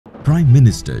Prime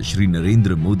Minister Shri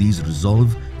Narendra Modi's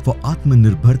resolve for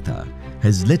Atmanirbharta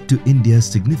has led to India's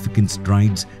significant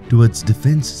strides towards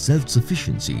defence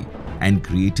self-sufficiency and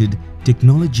created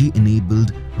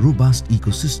technology-enabled robust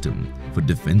ecosystem for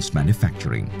defence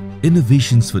manufacturing.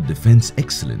 Innovations for Defence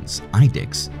Excellence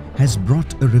 (IDEX) has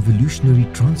brought a revolutionary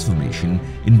transformation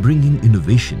in bringing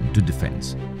innovation to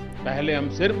defence. पहले हम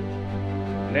सिर्फ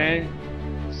land,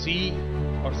 सी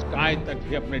और sky तक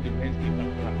ही अपने defence की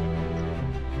कल्पना करते थे।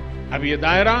 अब ये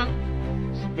दायरा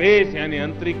स्पेस यानी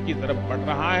अंतरिक्ष की तरफ बढ़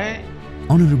रहा है।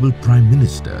 Honorable Prime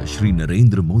Minister Shri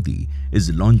Narendra Modi is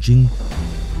launching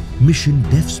Mission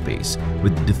DefSpace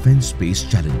with Defence Space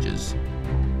Challenges.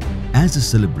 As a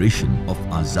celebration of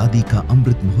Azadi Ka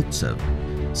Amrit Mahotsav,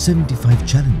 75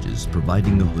 challenges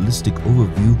providing a holistic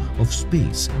overview of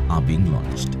space are being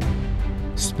launched.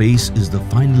 Space is the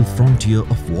final frontier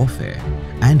of warfare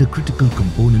and a critical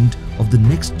component of the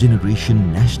next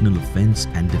generation national offence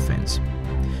and defence.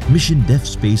 Mission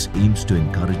DefSpace aims to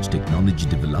encourage technology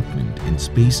development in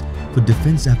space for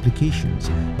defence applications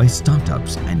by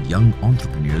startups and young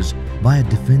entrepreneurs via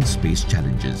defence space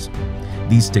challenges.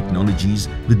 These technologies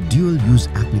with dual-use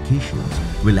applications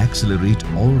will accelerate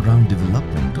all-round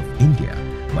development of India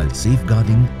while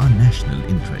safeguarding our national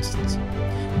interests.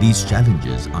 These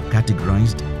challenges are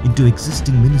categorized into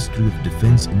existing Ministry of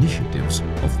Defence initiatives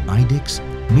of IDEX,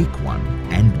 Make 1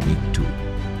 and Make 2,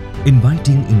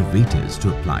 inviting innovators to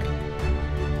apply.